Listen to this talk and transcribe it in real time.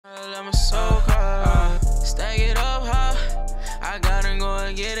my soul car. Stack it up high. I gotta go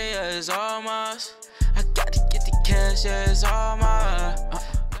and get it, yeah, it's all mine. I got to get the cash, yeah, it's all mine.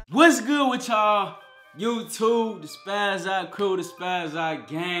 What's good with y'all? YouTube, the Spaz Out crew, the Spaz Out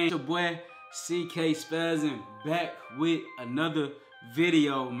gang. It's your boy CK Spazzing back with another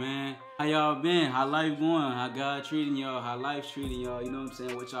video, man. How y'all been? How life going? How God treating y'all? How life's treating y'all? You know what I'm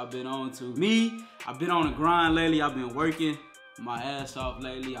saying? What y'all been on to? Me, I've been on the grind lately. I've been working my ass off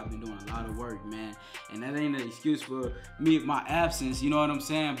lately. I've been doing a lot of work, man. And that ain't an excuse for me, my absence, you know what I'm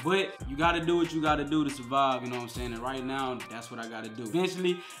saying? But you gotta do what you gotta do to survive, you know what I'm saying? And right now, that's what I gotta do.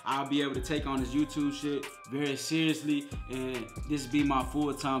 Eventually, I'll be able to take on this YouTube shit very seriously, and this be my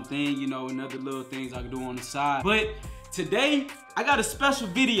full-time thing, you know, and other little things I can do on the side. But today, I got a special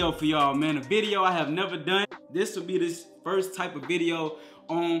video for y'all, man. A video I have never done. This will be this first type of video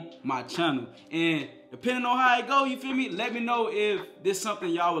on my channel. And depending on how it go, you feel me? Let me know if this is something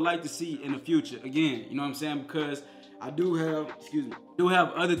y'all would like to see in the future. Again, you know what I'm saying? Because I do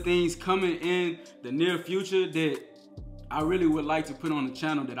have other things coming in the near future that I really would like to put on the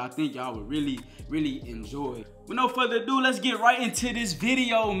channel that I think y'all would really enjoy. With no further ado, let's get right into this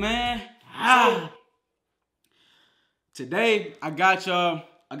video, man. So, today, I got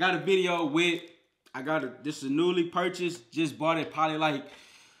a video with, this is newly purchased, just bought it probably like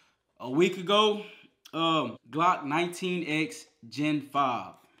a week ago. Glock 19X Gen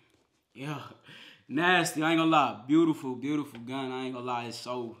 5. Yeah, nasty, I ain't gonna lie. Beautiful, beautiful gun. I ain't gonna lie, it's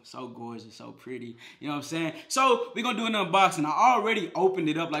so gorgeous, so pretty. You know what I'm saying? So we're gonna do an unboxing. I already opened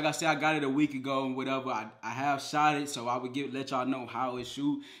it up. Like I said, I got it a week ago and whatever. I have shot it, so I would let y'all know how it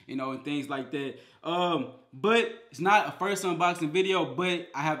shoot, you know, and things like that. But it's not a first unboxing video, but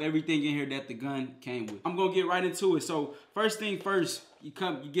I have everything in here that the gun came with. I'm gonna get right into it. So first thing first, you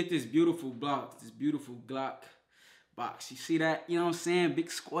get this beautiful box, this beautiful Glock box. You see that? You know what I'm saying? Big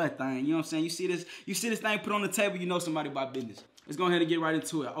square thing. You know what I'm saying? You see this thing put on the table, you know somebody about business. Let's go ahead and get right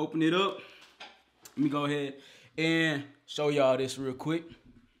into it. Open it up. Let me go ahead and show y'all this real quick.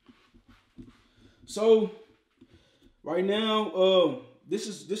 So right now, this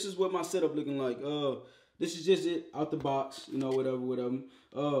is what my setup looking like. This is just it out the box, you know, whatever.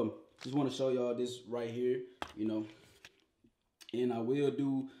 Just want to show y'all this right here, you know. And I will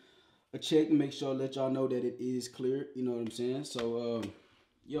do a check to make sure, let y'all know that it is clear, you know what I'm saying? So,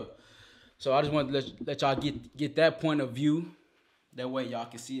 yeah. So I just want to let y'all get that point of view. That way y'all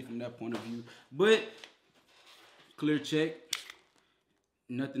can see it from that point of view. But, clear check.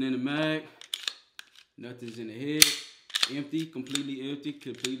 Nothing in the mag. Nothing's in the head. Empty, completely empty,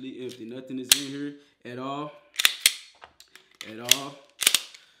 completely empty. Nothing is in here at all.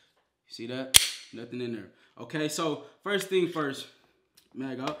 See that? Nothing in there. Okay, so first thing first,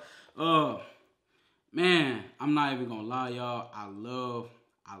 mag out. Man, I'm not even gonna lie, y'all. I love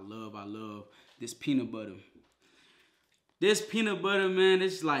this peanut butter. This peanut butter, man,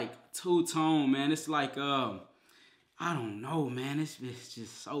 it's like two-tone, man. It's like I don't know, man. It's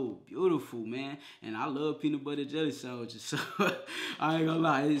just so beautiful, man. And I love peanut butter jelly sandwiches, so I ain't gonna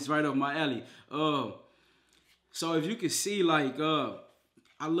lie, it's right up my alley. So if you can see, like,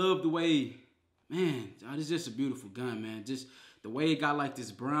 I love the way, man, it's just a beautiful gun, man. Just the way it got like this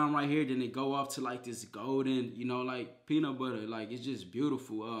brown right here, then it go off to like this golden, you know, like peanut butter. Like, it's just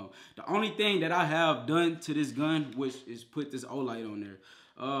beautiful. The only thing that I have done to this gun, which is put this O-light on there.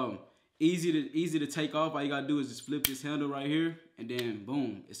 Easy to take off. All you gotta do is just flip this handle right here, and then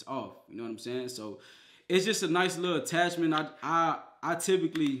boom, it's off. You know what I'm saying? So it's just a nice little attachment. I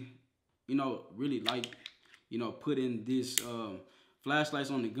typically, you know, really like, you know, putting this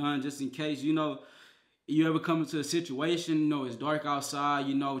flashlights on the gun just in case, you know, you ever come into a situation, you know, it's dark outside,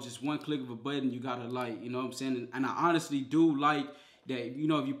 you know, just one click of a button, you got a light, you know what I'm saying? And I honestly do like that, you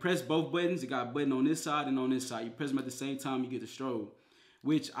know, if you press both buttons, you got a button on this side and on this side. You press them at the same time, you get the strobe.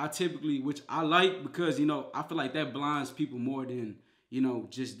 Which I like because, you know, I feel like that blinds people more than, you know,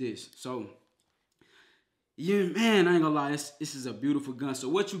 just this. So, yeah, man, I ain't gonna lie, this is a beautiful gun. So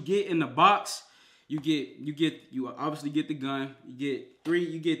what you get in the box, you obviously get the gun. You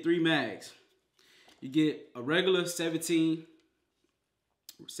get three mags. You get a regular 17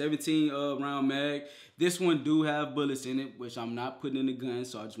 round mag. This one do have bullets in it, which I'm not putting in the gun,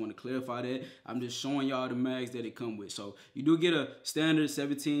 so I just want to clarify that. I'm just showing y'all the mags that it come with. So you do get a standard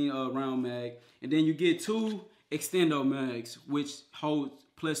 17 round mag, and then you get two extendo mags, which hold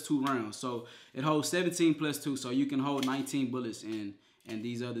 +2 rounds. So it holds 17 +2, so you can hold 19 bullets in, and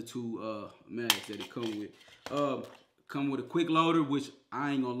these other two mags that it come with. Come with a quick loader, which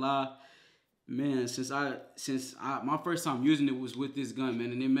I ain't gonna lie, man, since my first time using it was with this gun,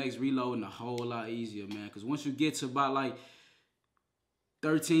 man, and it makes reloading a whole lot easier, man. Because once you get to about like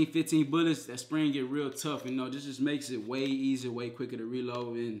 13, 15 bullets, that spring get real tough. You know, this just makes it way easier, way quicker to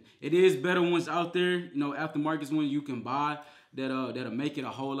reload. And it is better ones out there, you know, aftermarket ones you can buy that'll make it a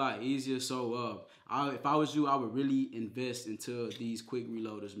whole lot easier. So if I was you, I would really invest into these quick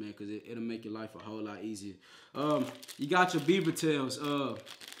reloaders, man, because it'll make your life a whole lot easier. You got your beaver tails.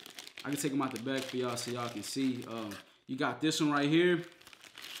 I can take them out the back for y'all so y'all can see. You got this one right here,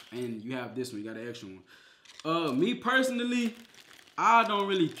 and you have this one. You got an extra one. Me personally, I don't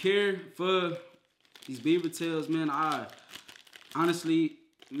really care for these beaver tails, man. I honestly,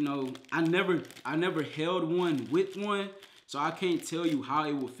 you know, I never held one with one, so I can't tell you how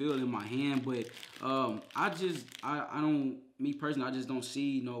it will feel in my hand. But I don't, me personally, I just don't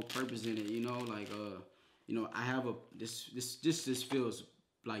see no purpose in it. You know, like you know, I have this feels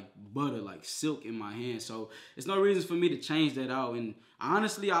like butter, like silk in my hand. So it's no reason for me to change that out. And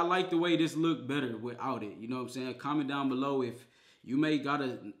honestly, I like the way this look better without it. You know what I'm saying? Comment down below if you may got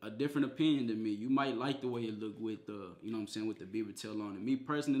a different opinion than me. You might like the way it look with the, you know what I'm saying, with the beaver tail on it. Me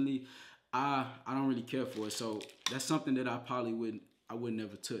personally, I don't really care for it. So that's something that I probably would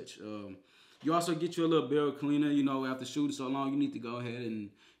never touch. You also get you a little barrel cleaner. You know, after shooting so long, you need to go ahead and,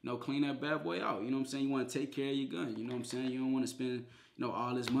 you know, clean that bad boy out. You know what I'm saying? You want to take care of your gun. You know what I'm saying? You don't want to spend, you know,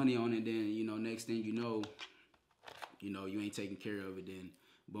 all this money on it. Then, you know, next thing you know, you ain't taking care of it. Then,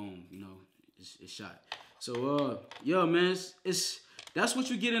 boom, you know, it's shot. So, yeah, man, that's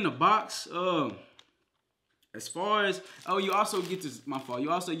what you get in the box. As far as, you also get this, my fault, you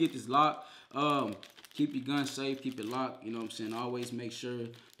also get this lock. Keep your gun safe, keep it locked, you know what I'm saying? Always make sure,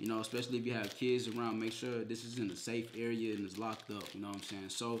 you know, especially if you have kids around, make sure this is in a safe area and it's locked up, you know what I'm saying?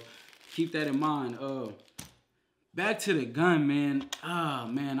 So, keep that in mind. Back to the gun, man.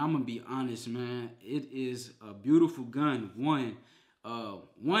 Man, I'm gonna be honest, man. It is a beautiful gun. One,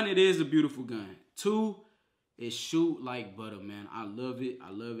 it is a beautiful gun. Two, it shoot like butter, man. I love it.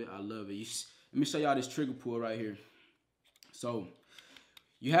 I love it. I love it. Let me show y'all this trigger pull right here. So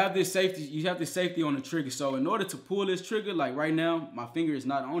you have this safety. You have this safety on the trigger. So in order to pull this trigger, like right now, my finger is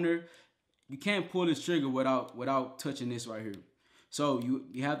not on there. You can't pull this trigger without touching this right here. So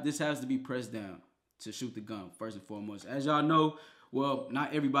this has to be pressed down to shoot the gun first and foremost. As y'all know, well,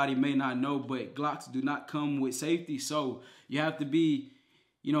 not everybody may not know, but Glocks do not come with safety. So you have to be,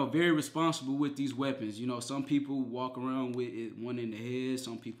 you know, very responsible with these weapons. You know, some people walk around with one in the head,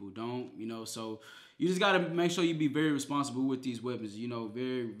 some people don't, you know, so you just got to make sure you be very responsible with these weapons, you know,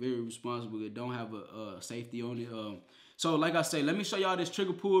 very, very responsible. That don't have a safety on it. So like I say, let me show y'all this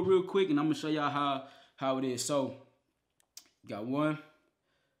trigger pull real quick, and I'm going to show y'all how it is. So, got one,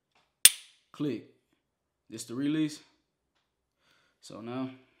 click. This the release. So now,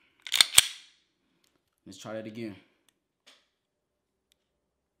 let's try that again.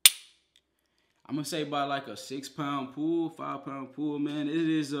 I'm gonna say by like a 6-pound pull, 5-pound pull, man. It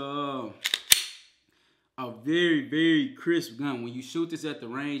is a very, very crisp gun. When you shoot this at the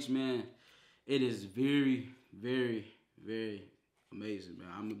range, man, it is very, very, very amazing, man.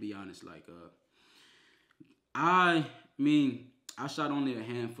 I'm gonna be honest, like I mean, I shot only a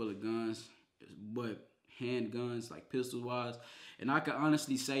handful of guns, but handguns, like pistol wise, and I can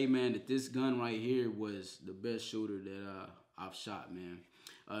honestly say, man, that this gun right here was the best shooter that I've shot, man.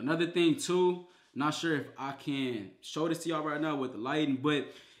 Another thing too, not sure if I can show this to y'all right now with the lighting, but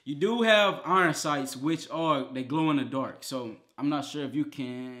you do have iron sights, which they glow in the dark. So I'm not sure if you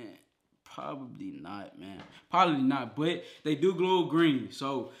can. Probably not, man. Probably not, but they do glow green.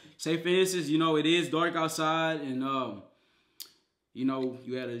 So say for instance, you know, it is dark outside, and you know,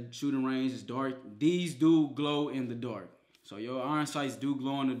 you at a shooting range, it's dark. These do glow in the dark. So your iron sights do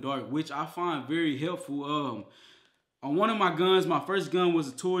glow in the dark, which I find very helpful. On one of my guns, my first gun was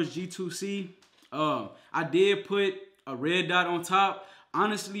a Taurus G2C. I did put a red dot on top.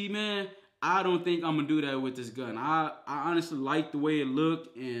 Honestly, man, I don't think I'm gonna do that with this gun. I honestly like the way it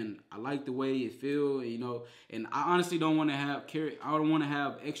looked, and I like the way it feel, you know. And I honestly don't want to have I don't want to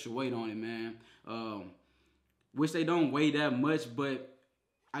have extra weight on it, man. Which they don't weigh that much, but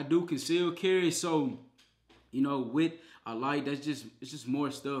I do conceal carry. So, you know, with a light, it's just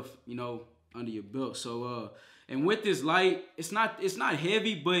more stuff, you know, under your belt. So and with this light, it's not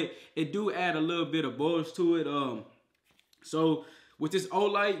heavy, but it do add a little bit of bulge to it. So with this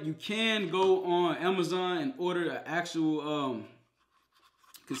Olight, you can go on Amazon and order an actual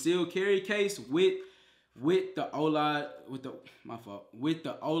concealed carry case with the Olight, with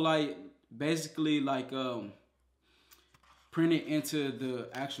the Olight basically like printed into the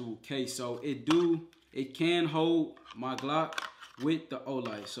actual case. So it can hold my Glock with the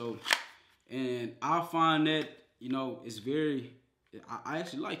Olight. So, and I find that, you know, it's very, I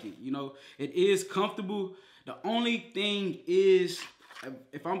actually like it. You know, it is comfortable. The only thing is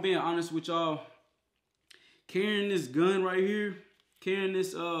if I'm being honest with y'all, carrying this gun right here, carrying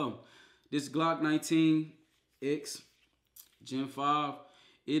this this Glock 19X Gen 5,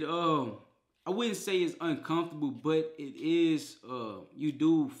 it I wouldn't say it's uncomfortable, but it is you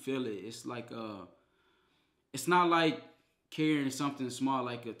do feel it. It's like it's not like carrying something small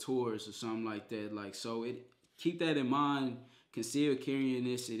like a Taurus or something like that. Like, so it, keep that in mind. Consider carrying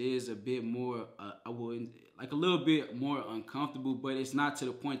this. It is a bit more I wouldn't, like, a little bit more uncomfortable, but it's not to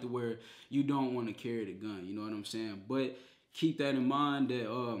the point to where you don't want to carry the gun. You know what I'm saying? But keep that in mind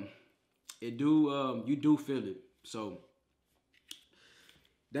that it do you do feel it. So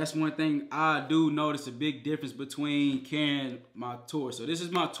that's one thing I do notice a big difference between carrying my Taurus. So this is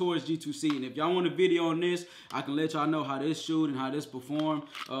my Taurus G2C, and if y'all want a video on this, I can let y'all know how this shoot and how this perform.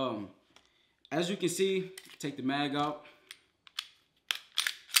 As you can see, take the mag out.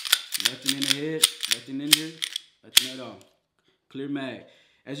 Nothing in the head, nothing in here, nothing at all. Clear mag.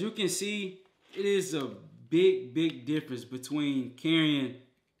 As you can see, it is a big difference between carrying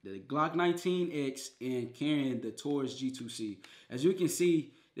the Glock 19X and carrying the Taurus G2C. As you can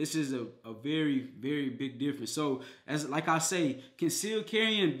see, this is a very big difference. So, as like I say, concealed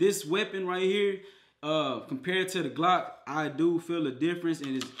carrying this weapon right here, compared to the Glock, I do feel a difference,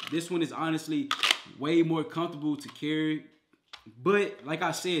 and this one is honestly way more comfortable to carry. But like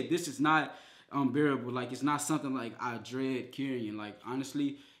I said, this is not unbearable. Like, it's not something like I dread carrying. Like,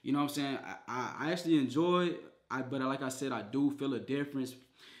 honestly, you know what I'm saying? I actually enjoy it. But like I said, I do feel a difference.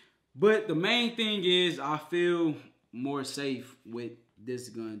 But the main thing is I feel more safe with this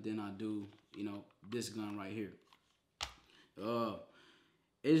gun than I do, you know, this gun right here.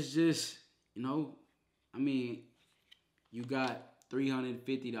 It's just, you know, I mean, you got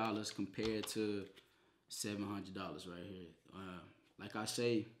 $350 compared to $700 right here. Like I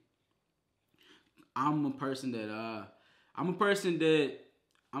say, I'm a person that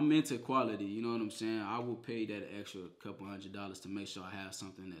I'm into quality. You know what I'm saying? I will pay that extra couple $100 to make sure I have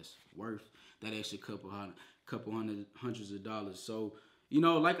something that's worth that extra hundreds of dollars. So, you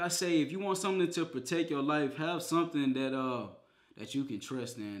know, like I say, if you want something to protect your life, have something that that you can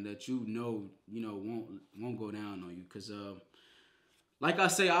trust in, that you know won't go down on you. Cause like I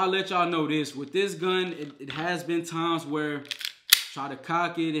say, I'll let y'all know this. With this gun, it has been times where try to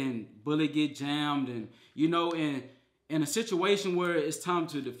cock it and bullet get jammed, and you know, and in a situation where it's time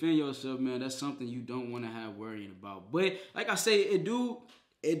to defend yourself, man, that's something you don't want to have worrying about. But like I say, it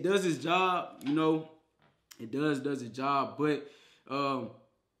does its job, you know. It does its job, but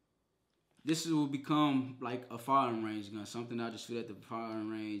this will become like a firing range gun, something I just shoot at the firing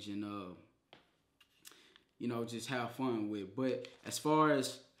range and you know, just have fun with. But as far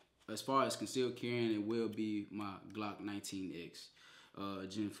as concealed carrying, it will be my Glock 19X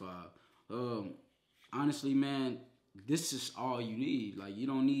Gen 5. Honestly, man, this is all you need. Like, you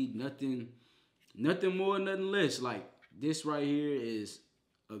don't need nothing more, nothing less. Like, this right here is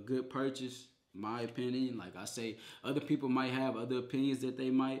a good purchase, my opinion. Like I say, other people might have other opinions that they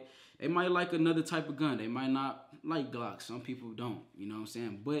might like another type of gun. They might not like Glocks. Some people don't, you know what I'm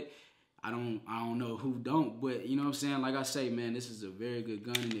saying? But I don't know who don't, but you know what I'm saying? Like I say, man, this is a very good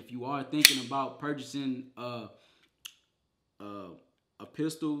gun. And if you are thinking about purchasing a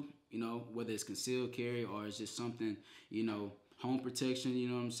pistol, you know, whether it's concealed carry or it's just something, you know, home protection, you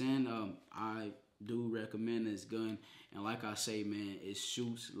know what I'm saying? I do recommend this gun. And like I say, man, it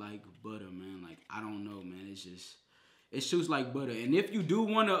shoots like butter, man. Like, I don't know, man. It shoots like butter. And if you do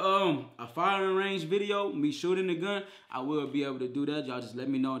want a firing range video, me shooting the gun, I will be able to do that. Y'all just let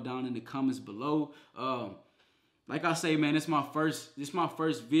me know down in the comments below. Like I say, man, this is my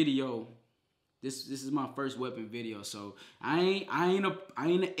first video. This is my first weapon video. So I ain't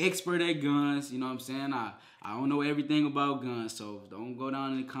an expert at guns, you know what I'm saying? I don't know everything about guns, so don't go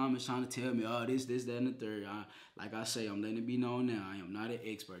down in the comments trying to tell me, oh, this, that, and the third. Like I say, I'm letting it be known now, I am not an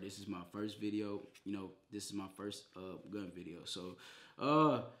expert. This is my first video, you know, this is my first gun video. So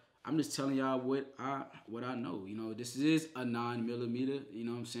I'm just telling y'all what I know. You know, this is a 9mm, you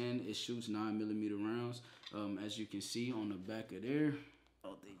know what I'm saying? It shoots 9mm rounds. As you can see on the back of there. I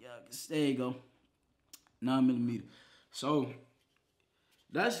don't think y'all can, there you go. 9mm. So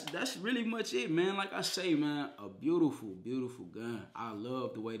that's really much it, man. Like I say, man, a beautiful gun. I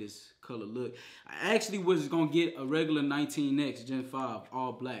love the way this color look. I actually was gonna get a regular 19X Gen 5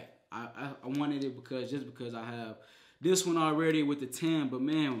 all black. I wanted it because I have this one already with the tan, but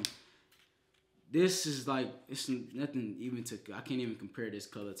man, this is like, it's nothing even to, I can't even compare this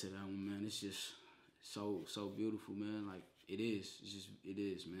color to that one, man. It's just so beautiful, man. Like, it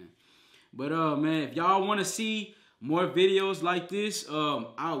is man. But man, if y'all want to see more videos like this,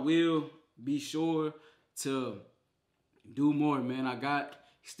 I will be sure to do more, man. I got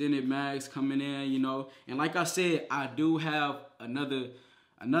extended mags coming in, you know. And like I said, I do have another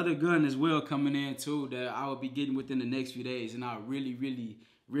gun as well coming in too that I will be getting within the next few days. And I really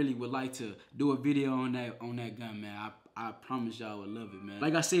would like to do a video on that gun, man. I promise y'all would love it, man.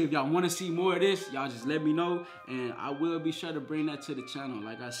 Like I said, if y'all want to see more of this, y'all just let me know, and I will be sure to bring that to the channel.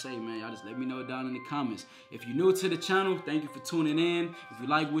 Like I say, man, y'all just let me know down in the comments. If you're new to the channel, thank you for tuning in. If you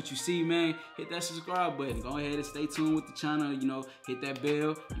like what you see, man, hit that subscribe button. Go ahead and stay tuned with the channel. You know, hit that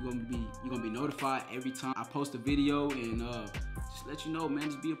bell. You're gonna be notified every time I post a video, and just let you know, man,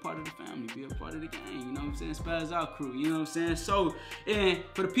 just be a part of the family, be a part of the gang, you know what I'm saying? Spaz Out crew, you know what I'm saying? So, and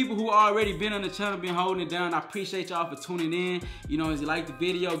for the people who already been on the channel, been holding it down, I appreciate y'all for tuning in. You know, if you like the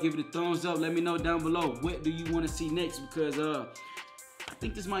video, give it a thumbs up. Let me know down below, what do you want to see next? Because I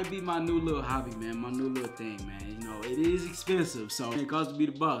think this might be my new little hobby, man, my new little thing, man. You know, it is expensive, so it costs to be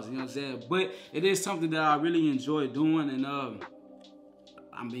the boss, you know what I'm saying? But it is something that I really enjoy doing, and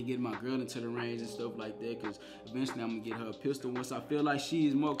I've been getting my girl into the range and stuff like that, because eventually I'm gonna get her a pistol once I feel like she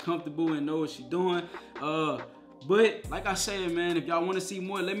is more comfortable and know what she's doing. But like I said, man, if y'all want to see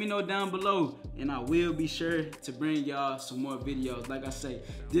more, let me know down below, and I will be sure to bring y'all some more videos. Like I say,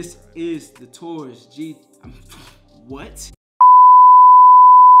 this is the Taurus what?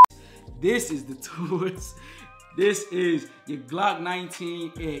 This is the Taurus. This is your Glock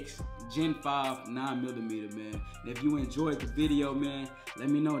 19X Gen 5 9mm, man. And if you enjoyed the video, man, let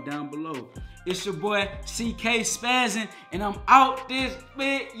me know down below. It's your boy CK Spazzing, and I'm out this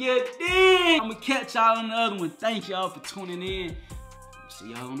bit, you dig? I'm gonna catch y'all on the other one. Thank y'all for tuning in.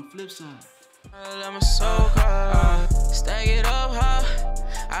 See y'all on the flip side. Let my soul cry. Stack it up high.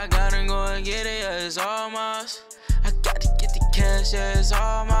 I gotta go and get it, yeah, it's all mine. I got to get the cash, yeah, it's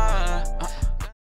all mine.